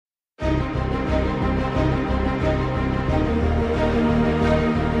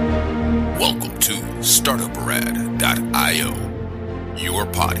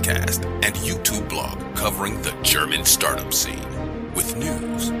podcast and YouTube blog covering the German startup scene with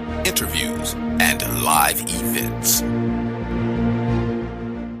news, interviews, and live events.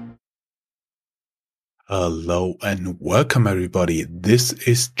 Hello and welcome everybody. This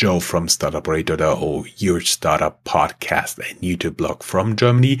is Joe from StartupRadio.io, your startup podcast and YouTube blog from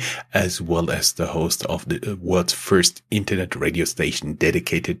Germany, as well as the host of the world's first internet radio station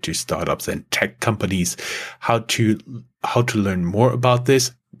dedicated to startups and tech companies. How to learn more about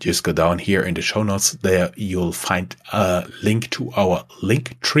this? Just go down here in the show notes. There you'll find a link to our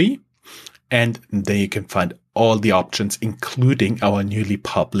link tree. And there you can find all the options, including our newly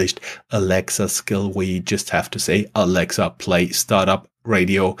published Alexa skill, where you just have to say, Alexa, play Startup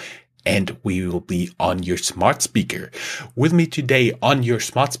Radio, and we will be on your smart speaker. With me today on your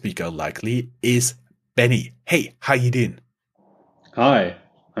smart speaker, likely, is Benny. Hey, how you doing? Hi,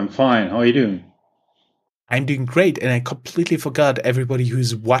 I'm fine. How are you doing? I'm doing great, and I completely forgot everybody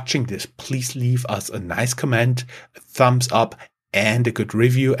who's watching this. Please leave us a nice comment, a thumbs up, and a good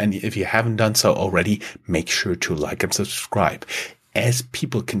review. And if you haven't done so already, make sure to like and subscribe. As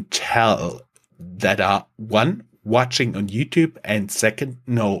people can tell that are one, watching on YouTube, and second,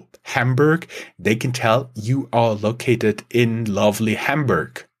 Hamburg, they can tell you are located in lovely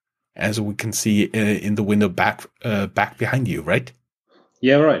Hamburg, as we can see in the window back behind you, right?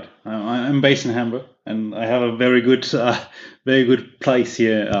 Yeah, right. I'm based in Hamburg, and I have a very good place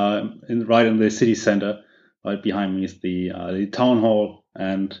here, right in the city center. Right behind me is the town hall,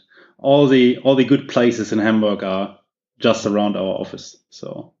 and all the good places in Hamburg are just around our office.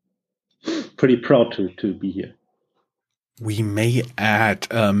 So pretty proud to be here. We may add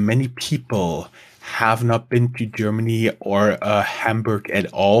many people have not been to Germany or Hamburg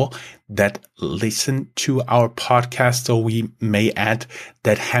at all that listen to our podcast. So we may add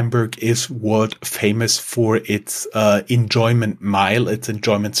that Hamburg is world famous for its enjoyment mile, its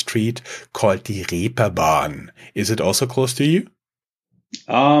enjoyment street called the Reeperbahn. Is it also close to you?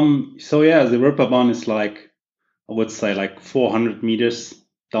 So yeah, the Reeperbahn is I would say 400 meters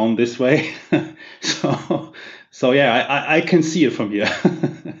down this way. So yeah, I can see it from here.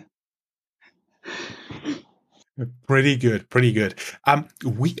 Pretty good.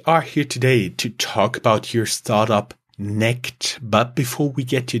 We are here today to talk about your startup NECT. But before we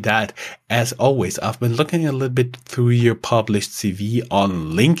get to that, as always, I've been looking a little bit through your published CV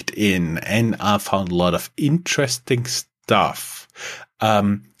on LinkedIn, and I found a lot of interesting stuff.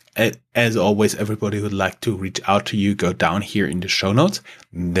 As always, everybody who would like to reach out to you, go down here in the show notes.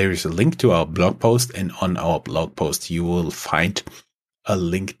 There is a link to our blog post, and on our blog post, you will find a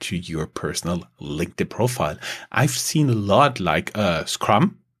link to your personal LinkedIn profile. I've seen a lot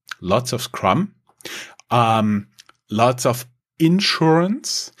Scrum, lots of Scrum, lots of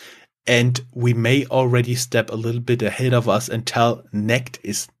insurance, and we may already step a little bit ahead of us and tell NECT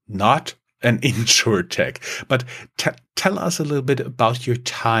is not an insurtech. But tell us a little bit about your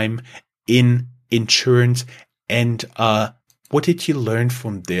time in insurance, and what did you learn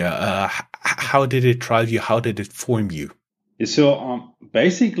from there? How did it drive you? How did it form you? So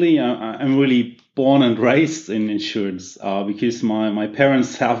basically, I'm really born and raised in insurance because my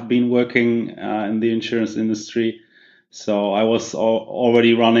parents have been working in the insurance industry. So I was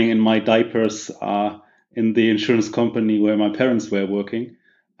already running in my diapers in the insurance company where my parents were working.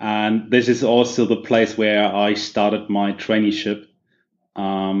 And this is also the place where I started my traineeship.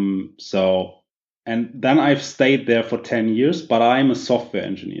 And then I've stayed there for 10 years, but I'm a software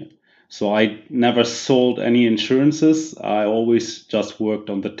engineer. So I never sold any insurances. I always just worked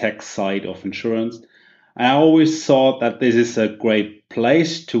on the tech side of insurance. I always thought that this is a great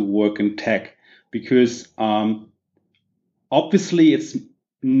place to work in tech because obviously it's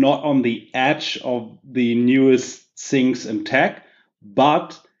not on the edge of the newest things in tech,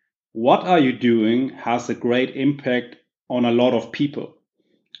 but what are you doing has a great impact on a lot of people.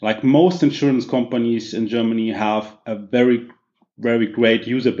 Like most insurance companies in Germany have a very, very great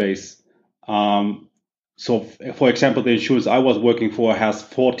user base. So, for example, the insurance I was working for has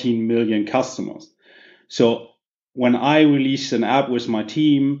 14 million customers. So when I released an app with my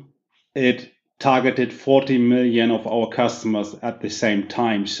team, it targeted 14 million of our customers at the same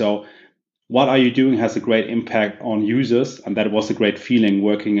time. So what are you doing has a great impact on users. And that was a great feeling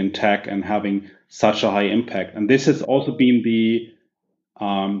working in tech and having such a high impact. And this has also been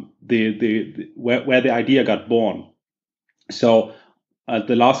where the idea got born. So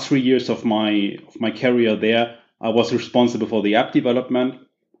the last 3 years of my career there, I was responsible for the app development,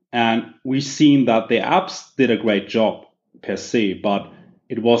 and we've seen that the apps did a great job per se, but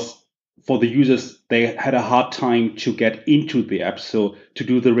it was for the users, they had a hard time to get into the app, so to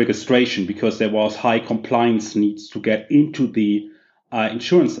do the registration, because there was high compliance needs to get into the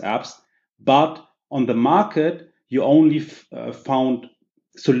insurance apps, but on the market, you only found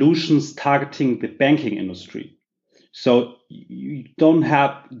solutions targeting the banking industry. So you don't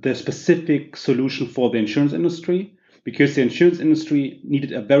have the specific solution for the insurance industry because the insurance industry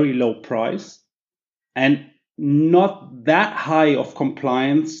needed a very low price and not that high of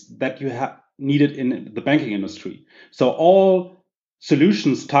compliance that you have needed in the banking industry. So all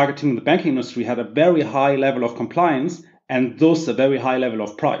solutions targeting the banking industry had a very high level of compliance and thus a very high level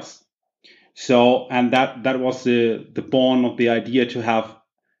of price. So, and that was the born of the idea to have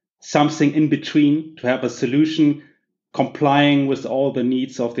something in between, to have a solution complying with all the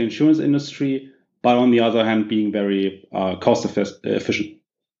needs of the insurance industry, but on the other hand, being very cost efficient.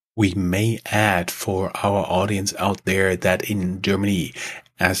 We may add for our audience out there that in Germany,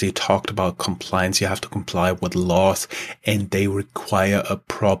 as you talked about compliance, you have to comply with laws and they require a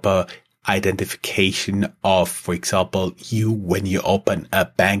proper identification of, for example, you when you open a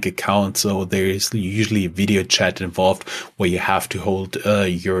bank account. So there is usually a video chat involved where you have to hold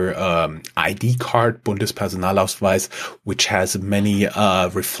your ID card, Bundespersonalausweis, which has many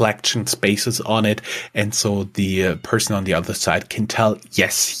reflection spaces on it. And so the person on the other side can tell,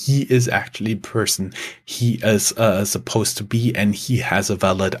 yes, he is actually the person he is supposed to be, and he has a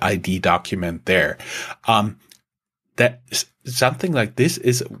valid ID document there. That something like this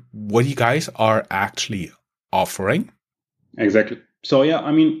is what you guys are actually offering. Exactly. So yeah,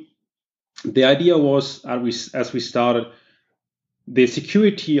 I mean, the idea was as we started, the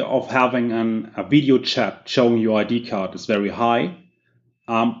security of having a video chat showing your ID card is very high,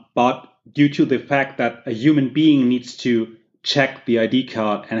 but due to the fact that a human being needs to check the ID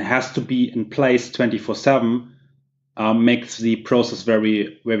card and has to be in place 24/7. Makes the process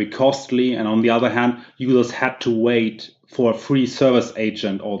very, very costly. And on the other hand, users had to wait for a free service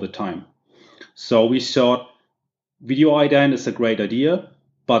agent all the time. So we thought video ident is a great idea,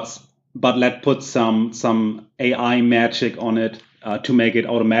 but let's put some AI magic on it to make it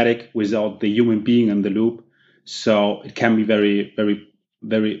automatic without the human being in the loop. So it can be very, very,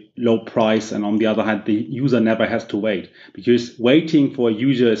 very low price. And on the other hand, the user never has to wait, because waiting for a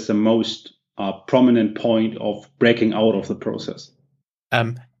user is the most prominent point of breaking out of the process.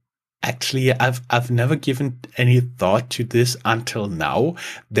 Actually, I've never given any thought to this until now.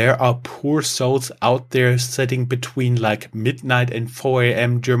 There are poor souls out there sitting between like midnight and 4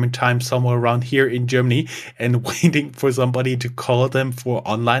 a.m. German time, somewhere around here in Germany, and waiting for somebody to call them for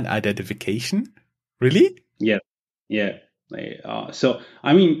online identification. Really? Yeah. So,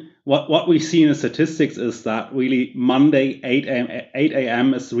 I mean, what we see in the statistics is that really Monday 8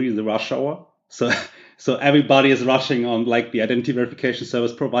 a.m. is really the rush hour. So everybody is rushing on like the identity verification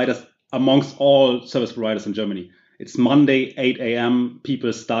service providers amongst all service providers in Germany. It's Monday 8 a.m.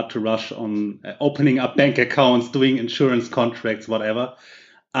 People start to rush on opening up bank accounts, doing insurance contracts, whatever.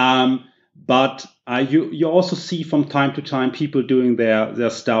 But you also see from time to time people doing their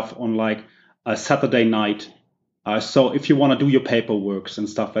stuff on like a Saturday night. So if you want to do your paperwork and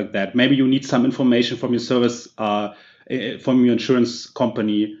stuff like that, maybe you need some information from your service, from your insurance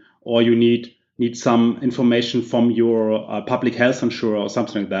company, or you need some information from your public health insurer or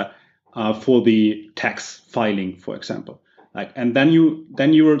something like that for the tax filing, for example. Like, and then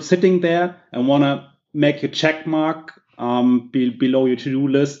you're sitting there and want to make a check mark below your to-do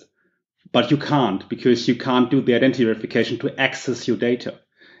list, but you can't, because you can't do the identity verification to access your data.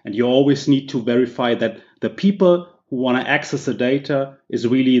 And you always need to verify that the people who want to access the data is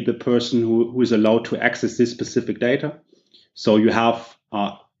really the person who is allowed to access this specific data. So you have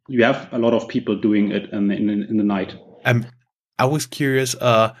a lot of people doing it in the night. I was curious,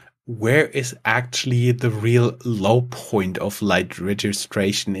 where is actually the real low point of light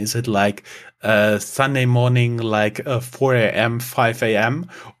registration? Is it like Sunday morning, like 4 a.m., 5 a.m.,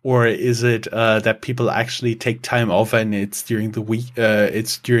 or is it that people actually take time off and it's during the week?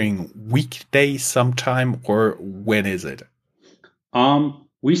 It's during weekdays sometime, or when is it?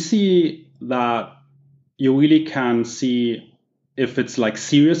 We see that you really can see if it's like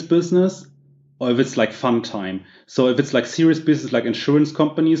serious business or if it's like fun time. So if it's like serious business, like insurance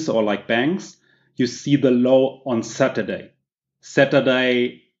companies or like banks, you see the low on Saturday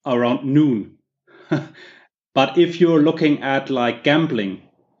around noon. But if you're looking at like gambling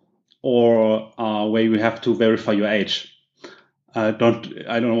or where you have to verify your age, I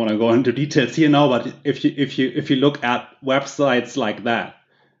don't want to go into details here now, but if you look at websites like that,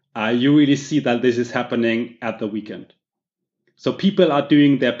 you really see that this is happening at the weekend. So people are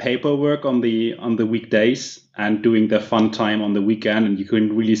doing their paperwork on the weekdays and doing their fun time on the weekend, and you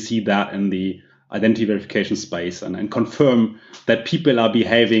can really see that in the identity verification space and confirm that people are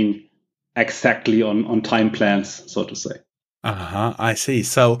behaving exactly on time plans, so to say. Uh-huh, I see.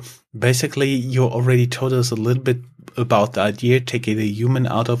 So basically, you already told us a little bit about the idea, taking the human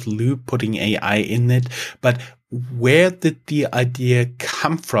out of loop, putting AI in it. But where did the idea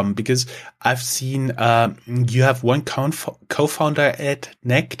come from? Because I've seen you have one co-founder at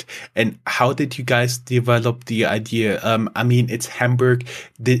NECT, and how did you guys develop the idea? I mean, it's Hamburg.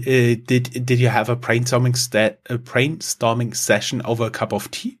 Did you have a brainstorming session over a cup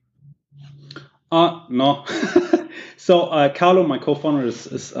of tea? No. So Carlo, my co-founder,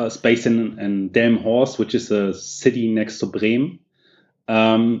 is based in Delmenhorst, which is a city next to Bremen.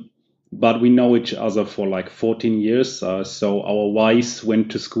 But we know each other for like 14 years. So our wives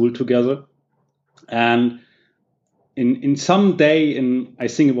went to school together. And in some day in, I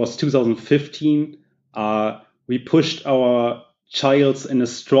think it was 2015, we pushed our childs in a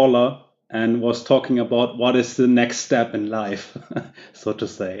stroller and was talking about what is the next step in life, so to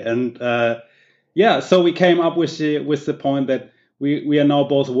say. And yeah, so we came up with the point that we are now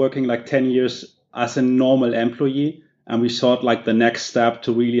both working like 10 years as a normal employee, and we thought like the next step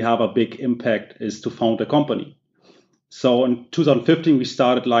to really have a big impact is to found a company. So in 2015 we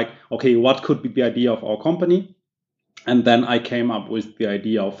started like, okay, what could be the idea of our company? And then I came up with the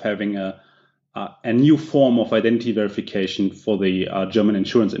idea of having a new form of identity verification for the German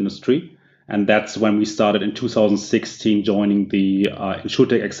insurance industry. And that's when we started in 2016 joining the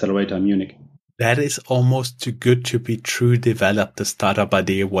InsurTech Accelerator in Munich. That is almost too good to be true. Develop the startup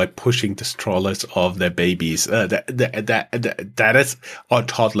idea while pushing the strollers of their babies. That is, or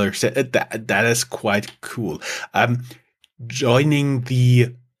toddlers. That is quite cool. Joining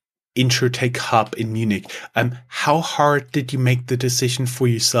the InsurTech hub in Munich. How hard did you make the decision for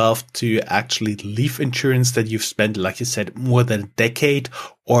yourself to actually leave insurance that you've spent, like you said, more than a decade,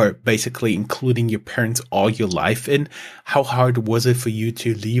 or basically including your parents all your life in? How hard was it for you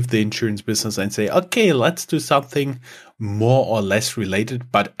to leave the insurance business and say, okay, let's do something more or less related,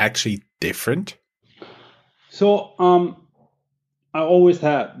 but actually different? So I always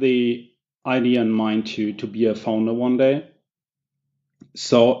had the idea in mind to be a founder one day.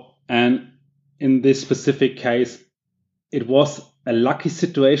 So, and in this specific case, it was a lucky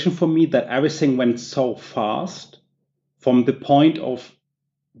situation for me that everything went so fast from the point of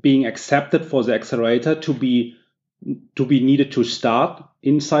being accepted for the accelerator to be needed to start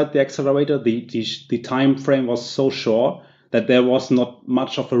inside the accelerator. The time frame was so short that there was not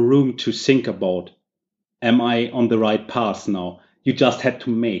much of a room to think about, am I on the right path now? You just had to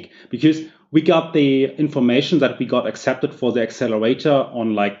make, because we got the information that we got accepted for the accelerator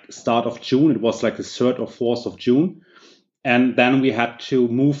on like start of June. It was like the 3rd or 4th of June. And then we had to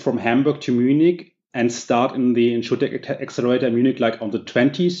move from Hamburg to Munich and start in the InsurTech Accelerator in Munich like on the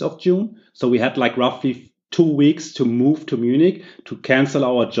 20th of June. So we had like roughly 2 weeks to move to Munich, to cancel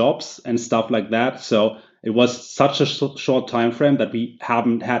our jobs and stuff like that. So it was such a short time frame that we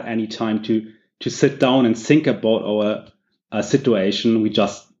haven't had any time to sit down and think about our situation. We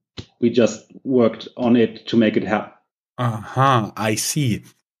just worked on it to make it happen. I see.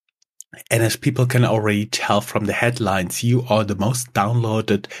 And as people can already tell from the headlines, you are the most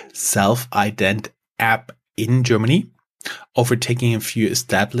downloaded self-ident app in Germany, overtaking a few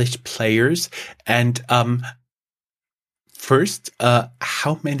established players. And first,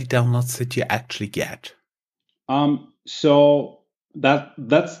 how many downloads did you actually get? So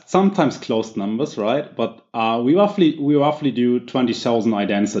that's sometimes close numbers, right? But we roughly do 20,000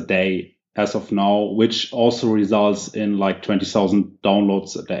 idents a day as of now, which also results in like 20,000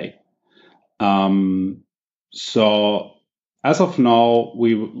 downloads a day. So as of now,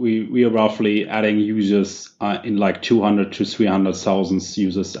 we are roughly adding users in like 200 to 300,000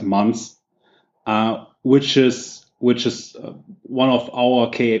 users a month, which is one of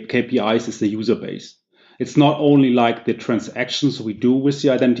our KPIs is the user base. It's not only like the transactions we do with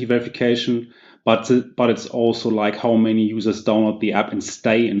the identity verification, but it's also like how many users download the app and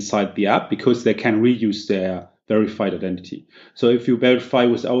stay inside the app because they can reuse their verified identity. So if you verify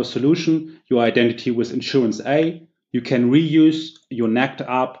with our solution your identity with insurance A, you can reuse your NECT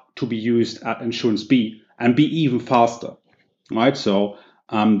app to be used at insurance B and be even faster, right? So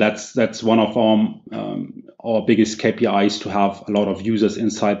that's one of our biggest KPIs, to have a lot of users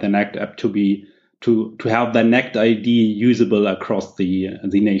inside the NECT app to have the NECT ID usable across the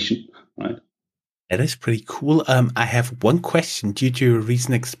nation, right? That is pretty cool. I have one question due to a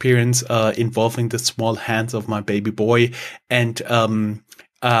recent experience involving the small hands of my baby boy and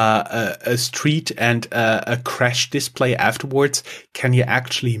a street and a crash display afterwards. Can you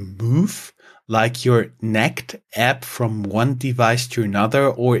actually move like your NECT app from one device to another,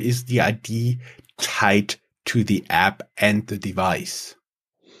 or is the ID tied to the app and the device?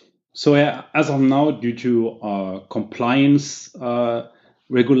 So as of now, due to compliance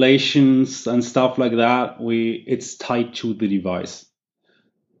regulations and stuff like that, it's tied to the device.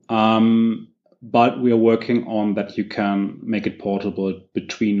 But we are working on that you can make it portable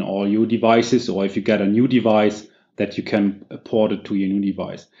between all your devices, or if you get a new device, that you can port it to your new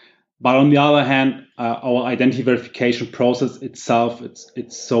device. But on the other hand, our identity verification process itself,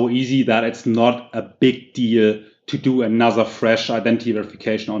 it's so easy that it's not a big deal to do another fresh identity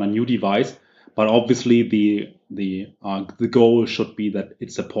verification on a new device. But obviously, the goal should be that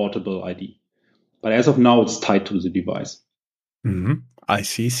it's a portable ID. But as of now, it's tied to the device. Mm-hmm. I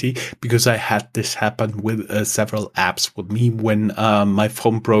see. Because I had this happen with several apps with me when my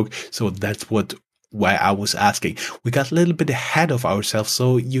phone broke. So that's why I was asking. We got a little bit ahead of ourselves.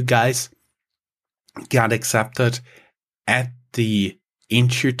 So you guys got accepted at the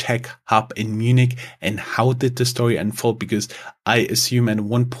InsurTech Hub in Munich, and how did the story unfold? Because I assume at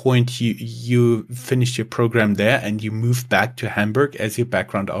one point you finished your program there and you moved back to Hamburg, as your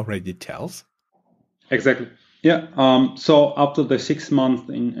background already tells. Exactly. Yeah. So after the 6 months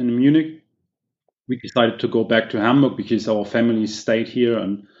in Munich, we decided to go back to Hamburg because our family stayed here,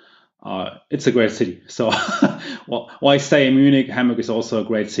 and it's a great city. So well, I stay in Munich. Hamburg is also a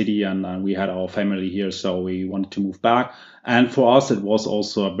great city, and we had our family here, so we wanted to move back. And for us, it was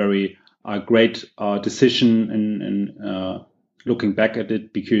also a very great decision in looking back at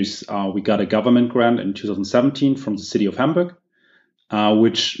it, because we got a government grant in 2017 from the city of Hamburg,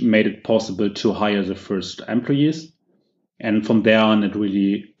 which made it possible to hire the first employees. And from there on, it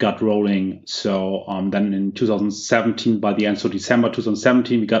really got rolling. So then in 2017, by the end, so December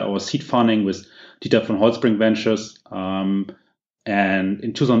 2017, we got our seed funding with Dieter von Holzbrink Ventures. And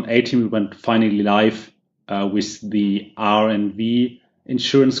in 2018, we went finally live with the R&V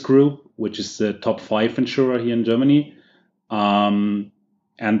Insurance Group, which is the top 5 insurer here in Germany. And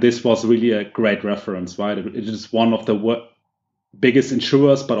this was really a great reference, right? It is one of the biggest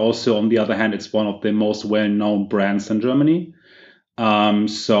insurers, but also on the other hand, it's one of the most well-known brands in Germany.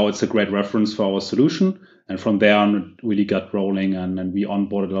 So it's a great reference for our solution. And from there on, it really got rolling, and we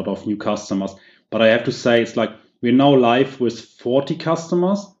onboarded a lot of new customers. But I have to say, it's like we're now live with 40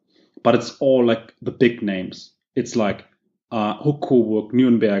 customers, but it's all like the big names. It's like Coburg,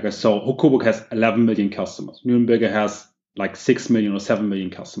 Nürnberger. So Coburg has 11 million customers. Nürnberger has like 6 million or 7 million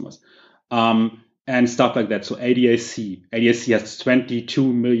customers. And stuff like that. So ADAC has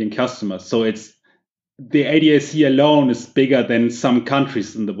 22 million customers. So it's the ADAC alone is bigger than some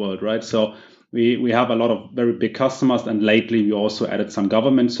countries in the world, right? So we have a lot of very big customers, and lately we also added some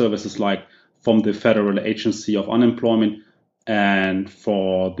government services, like from the Federal Agency of Unemployment and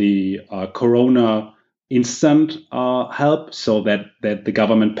for the Corona instant help, so that the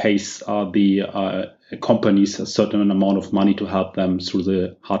government pays the companies a certain amount of money to help them through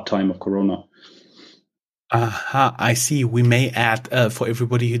the hard time of Corona. I see. We may add, for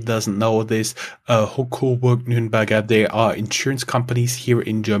everybody who doesn't know this, Coburg, Nürnberger, they are insurance companies here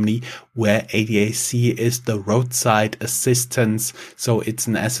in Germany, where ADAC is the roadside assistance. So it's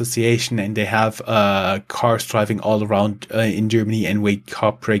an association, and they have cars driving all around in Germany, and when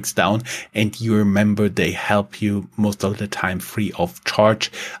car breaks down and you're a member, they help you most of the time free of charge.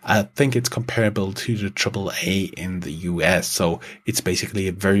 I think it's comparable to the AAA in the US. So it's basically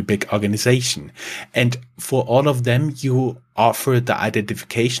a very big organization. And for all of them, you offer the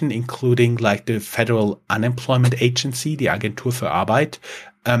identification, including like the Federal Unemployment Agency, the Agentur für Arbeit,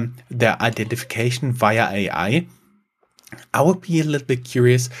 their identification via AI. I would be a little bit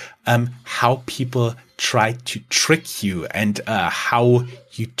curious how people try to trick you, and how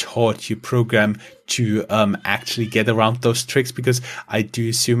you taught your program to actually get around those tricks, because I do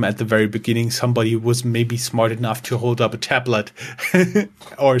assume at the very beginning somebody was maybe smart enough to hold up a tablet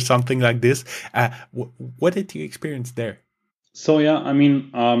or something like this. What did you experience there? So yeah, I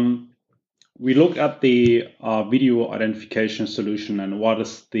mean, we look at the video identification solution and what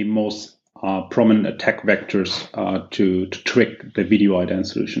is the most prominent attack vectors to trick the video ident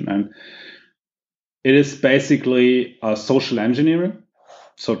solution. And it is basically social engineering.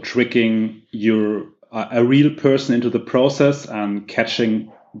 So tricking a real person into the process and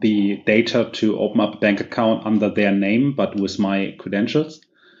catching the data to open up a bank account under their name, but with my credentials.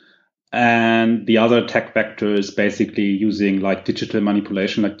 And the other attack vector is basically using like digital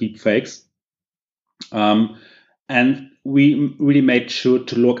manipulation, like deep fakes. And we really made sure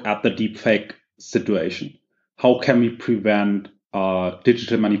to look at the deepfake situation. How can we prevent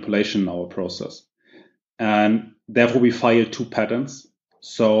digital manipulation in our process? And therefore, we filed 2 patents.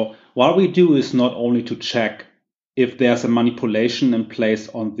 So what we do is not only to check if there's a manipulation in place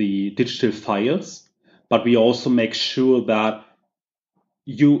on the digital files, but we also make sure that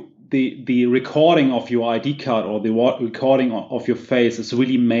the recording of your ID card or the recording of your face is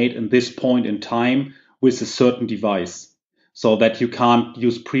really made in this point in time with a certain device, so that you can't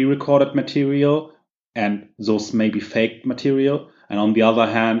use pre-recorded material and those may be fake material. And on the other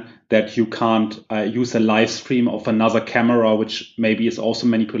hand, that you can't use a live stream of another camera, which maybe is also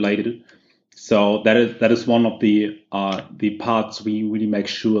manipulated. So that is one of the parts we really make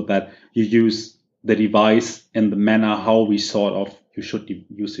sure that you use the device in the manner how we sort of you should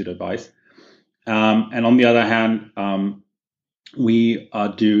use the device. And on the other hand, we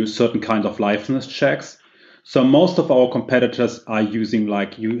do certain kind of liveness checks. So most of our competitors are using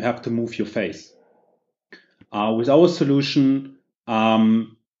like you have to move your face. With our solution,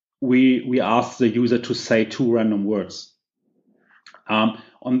 we ask the user to say 2 random words.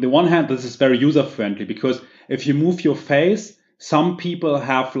 On the one hand, this is very user friendly because if you move your face, some people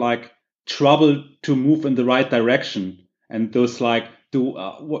have like trouble to move in the right direction, and those like,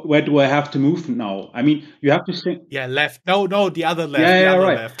 where do I have to move now? I mean, you have to think. Yeah, left. No, the other left. Yeah, the other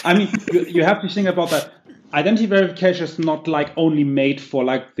right. Left. I mean, you have to think about that. Identity verification is not like only made for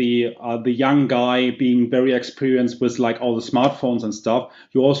like the young guy being very experienced with like all the smartphones and stuff.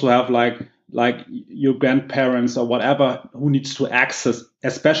 You also have like your grandparents or whatever who needs to access,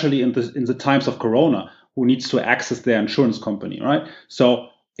 especially in the times of Corona, who needs to access their insurance company, right? So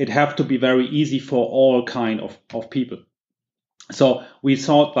it have to be very easy for all kind of people. So we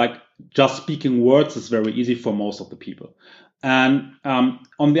thought like just speaking words is very easy for most of the people. And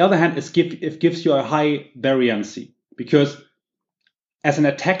on the other hand, it gives you a high variancy because as an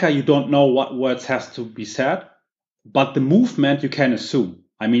attacker, you don't know what words has to be said, but the movement you can assume.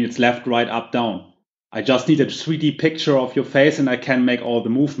 I mean, it's left, right, up, down. I just need a 3D picture of your face and I can make all the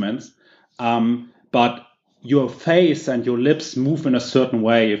movements. But your face and your lips move in a certain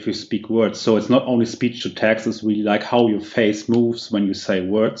way if you speak words. So it's not only speech to text, it's really like how your face moves when you say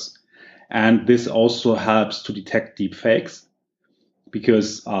words. And this also helps to detect deepfakes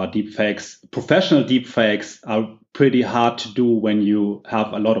because professional deepfakes are pretty hard to do when you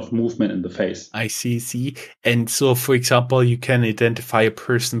have a lot of movement in the face. I see. And so, for example, you can identify a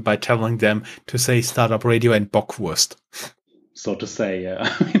person by telling them to say Startup Radio and Bockwurst. So to say,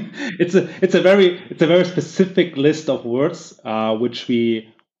 yeah. it's a very specific list of words, which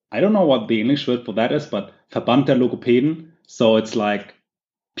I don't know what the English word for that is, but Verband der Logopäden. So it's like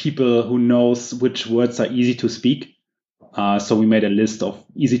people who knows which words are easy to speak. So we made a list of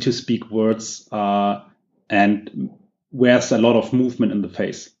easy to speak words and where's a lot of movement in the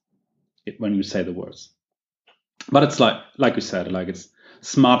face when you say the words. But it's like you said, like it's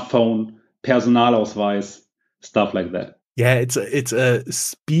smartphone, Personalausweis, stuff like that. Yeah, it's a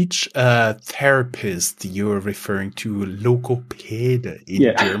speech therapist you're referring to, Logopäde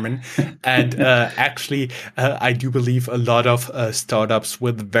in German. And actually, I do believe a lot of startups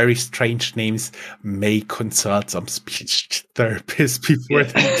with very strange names may consult some speech therapists before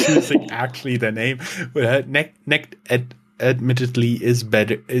they're choosing actually the name. NECT admittedly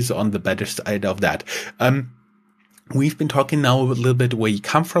is on the better side of that. We've been talking now a little bit where you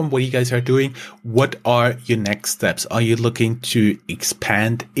come from, what you guys are doing. What are your next steps? Are you looking to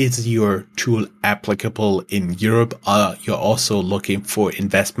expand? Is your tool applicable in Europe? Are you also looking for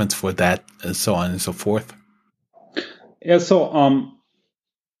investments for that, and so on and so forth? Yeah, so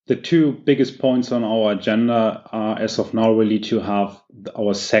the 2 biggest points on our agenda are as of now really to have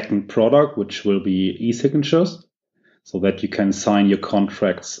our second product, which will be e-signatures, so that you can sign your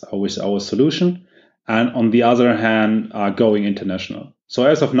contracts with our solution. And on the other hand, going international. So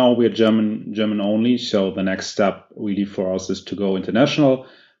as of now, we're German only. So the next step really for us is to go international.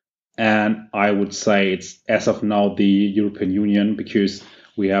 And I would say it's as of now the European Union, because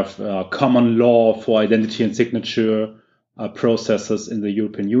we have common law for identity and signature processes in the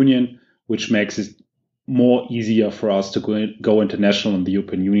European Union, which makes it more easier for us to go international in the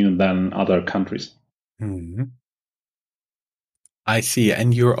European Union than other countries. Mm-hmm. I see.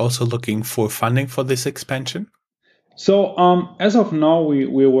 And you're also looking for funding for this expansion? So as of now,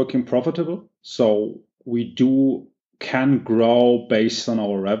 we're working profitable. So we can grow based on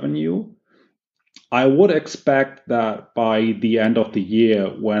our revenue. I would expect that by the end of the year,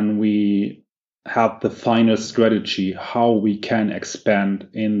 when we have the final strategy, how we can expand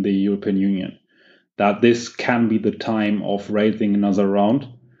in the European Union, that this can be the time of raising another round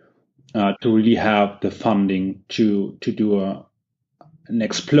to really have the funding to do an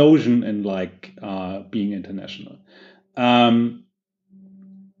explosion in being international. And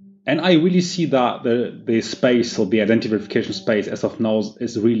I really see that the space, or the identity verification space as of now,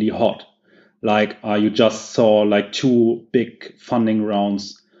 is really hot. You just saw 2 big funding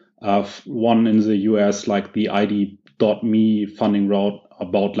rounds, one in the US, like the ID.me funding round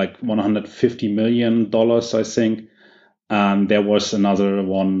about like $150 million, I think. And there was another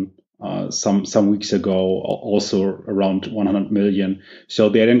one some weeks ago, also around 100 million. So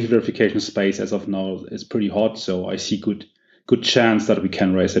the identity verification space as of now is pretty hot. So I see good chance that we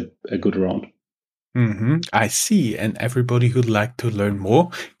can raise a good round. I see. And everybody who'd like to learn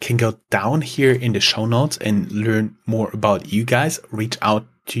more can go down here in the show notes and learn more about you guys, reach out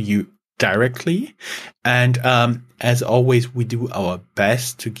to you directly. And as always, we do our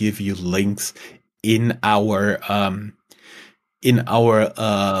best to give you links in our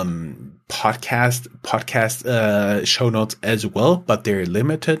podcast show notes as well, but they're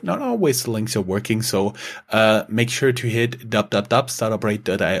limited. Not always the links are working. So make sure to hit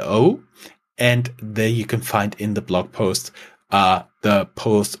www.startuprate.io, and there you can find in the blog post the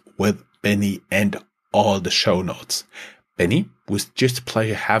post with Benny and all the show notes. Benny, it was just a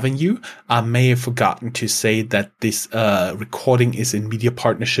pleasure having you. I may have forgotten to say that this recording is in media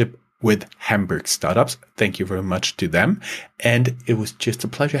partnership with Hamburg Startups. Thank you very much to them. And it was just a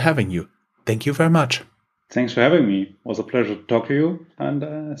pleasure having you. Thank you very much. Thanks for having me. It was a pleasure to talk to you,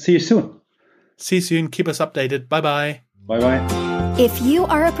 and see you soon. See you soon. Keep us updated. Bye-bye. Bye-bye. If you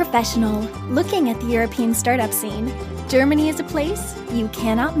are a professional looking at the European startup scene, Germany is a place you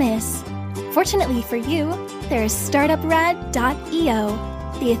cannot miss. Fortunately for you, there is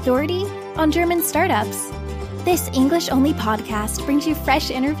startuprad.io, the authority on German startups. This English-only podcast brings you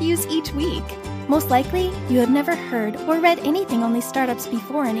fresh interviews each week. Most likely, you have never heard or read anything on these startups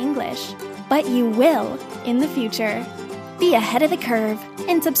before in English, but you will in the future. Be ahead of the curve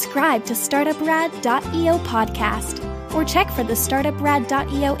and subscribe to startuprad.io podcast, or check for the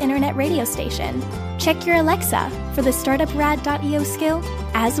startuprad.io internet radio station. Check your Alexa for the startuprad.io skill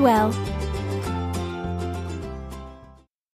as well.